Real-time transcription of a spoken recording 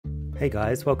Hey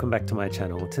guys, welcome back to my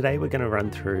channel. Today we're going to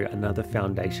run through another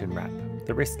foundation wrap,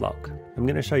 the wrist lock. I'm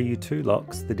going to show you two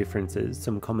locks, the differences,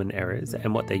 some common errors,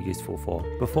 and what they're useful for.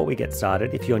 Before we get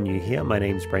started, if you're new here, my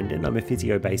name's Brendan. I'm a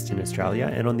physio based in Australia,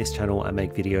 and on this channel I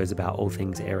make videos about all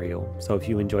things aerial. So if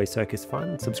you enjoy circus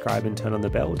fun, subscribe and turn on the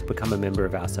bell to become a member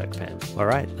of our Circ fam.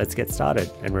 Alright, let's get started.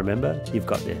 And remember, you've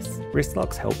got this. Wrist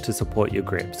locks help to support your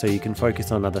grip so you can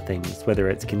focus on other things, whether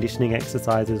it's conditioning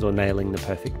exercises or nailing the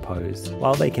perfect pose.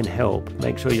 While they can help,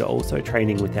 make sure you're also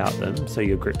training without them so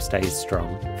your grip stays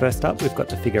strong. First up, we've got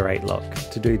the figure 8 lock.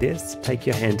 To do this, take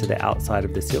your hand to the outside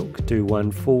of the silk, do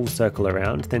one full circle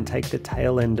around, then take the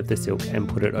tail end of the silk and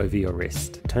put it over your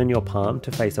wrist. Turn your palm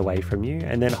to face away from you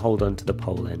and then hold on to the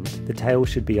pole end. The tail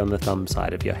should be on the thumb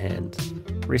side of your hand.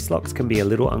 Wrist locks can be a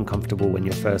little uncomfortable when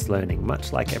you're first learning,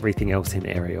 much like everything else in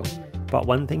aerial. But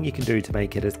one thing you can do to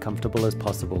make it as comfortable as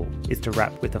possible is to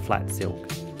wrap with a flat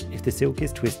silk. If the silk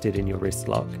is twisted in your wrist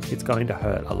lock, it's going to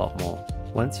hurt a lot more.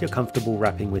 Once you're comfortable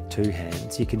wrapping with two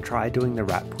hands, you can try doing the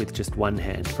wrap with just one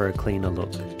hand for a cleaner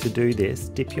look. To do this,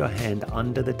 dip your hand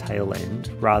under the tail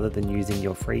end rather than using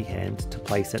your free hand to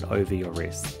place it over your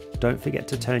wrist. Don't forget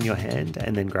to turn your hand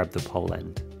and then grab the pole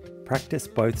end. Practice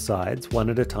both sides one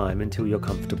at a time until you're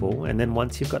comfortable, and then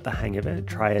once you've got the hang of it,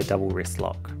 try a double wrist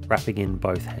lock, wrapping in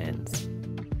both hands.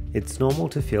 It's normal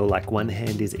to feel like one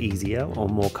hand is easier or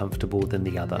more comfortable than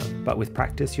the other, but with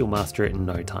practice you'll master it in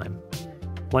no time.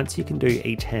 Once you can do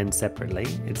each hand separately,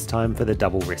 it's time for the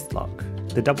double wrist lock.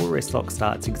 The double wrist lock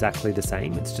starts exactly the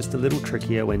same, it's just a little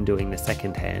trickier when doing the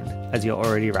second hand, as you're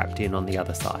already wrapped in on the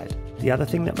other side. The other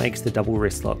thing that makes the double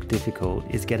wrist lock difficult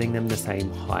is getting them the same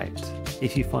height.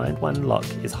 If you find one lock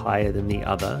is higher than the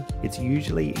other, it's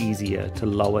usually easier to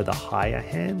lower the higher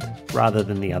hand rather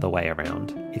than the other way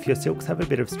around. If your silks have a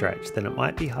bit of stretch, then it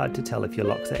might be hard to tell if your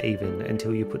locks are even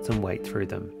until you put some weight through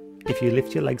them. If you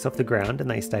lift your legs off the ground and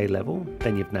they stay level,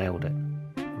 then you've nailed it.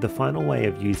 The final way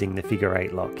of using the figure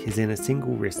 8 lock is in a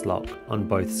single wrist lock on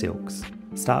both silks.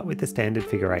 Start with the standard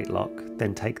figure 8 lock,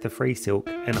 then take the free silk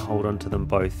and hold onto them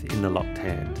both in the locked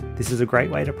hand. This is a great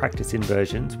way to practice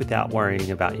inversions without worrying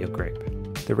about your grip.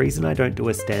 The reason I don't do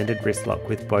a standard wrist lock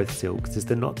with both silks is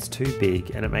the knot's too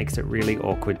big and it makes it really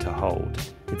awkward to hold.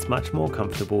 It's much more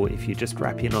comfortable if you just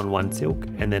wrap in on one silk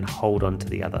and then hold onto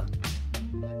the other.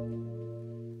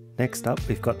 Next up,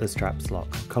 we've got the straps lock,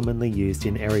 commonly used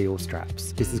in aerial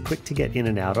straps. This is quick to get in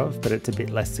and out of, but it's a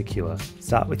bit less secure.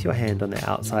 Start with your hand on the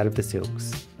outside of the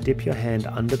silks. Dip your hand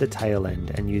under the tail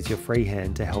end and use your free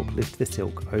hand to help lift the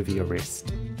silk over your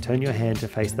wrist. Turn your hand to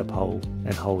face the pole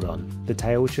and hold on. The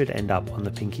tail should end up on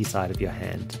the pinky side of your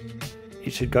hand.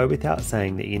 It should go without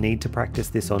saying that you need to practice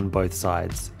this on both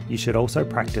sides. You should also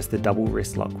practice the double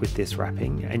wrist lock with this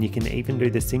wrapping, and you can even do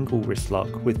the single wrist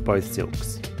lock with both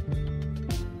silks.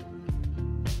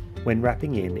 When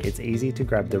wrapping in, it's easy to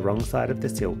grab the wrong side of the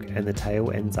silk and the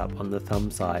tail ends up on the thumb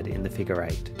side in the figure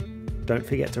 8. Don't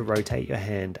forget to rotate your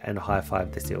hand and high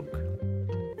five the silk.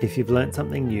 If you've learnt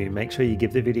something new, make sure you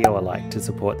give the video a like to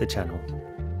support the channel.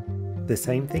 The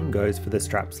same thing goes for the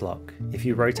straps lock. If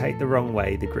you rotate the wrong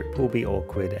way, the grip will be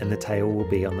awkward and the tail will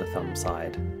be on the thumb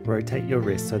side. Rotate your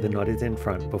wrist so the knot is in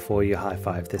front before you high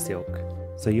five the silk.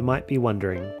 So you might be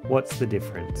wondering, what's the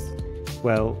difference?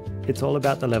 Well, it's all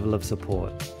about the level of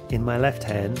support. In my left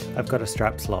hand, I've got a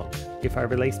straps lock. If I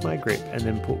release my grip and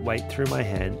then put weight through my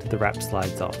hand, the wrap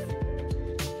slides off.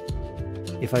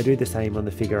 If I do the same on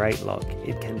the figure 8 lock,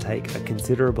 it can take a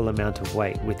considerable amount of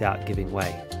weight without giving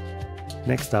way.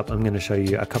 Next up, I'm going to show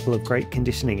you a couple of great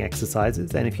conditioning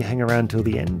exercises, and if you hang around till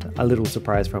the end, a little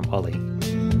surprise from Ollie.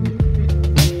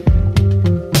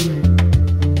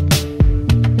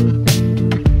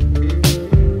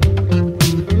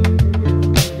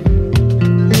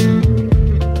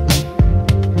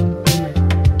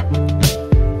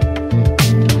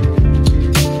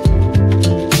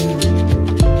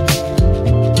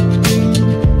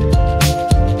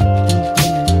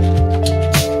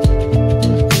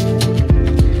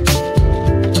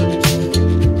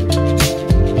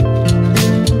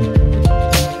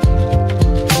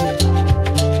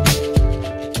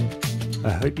 I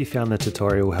hope you found the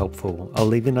tutorial helpful. I'll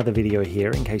leave another video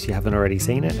here in case you haven't already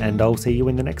seen it, and I'll see you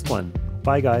in the next one.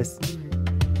 Bye guys!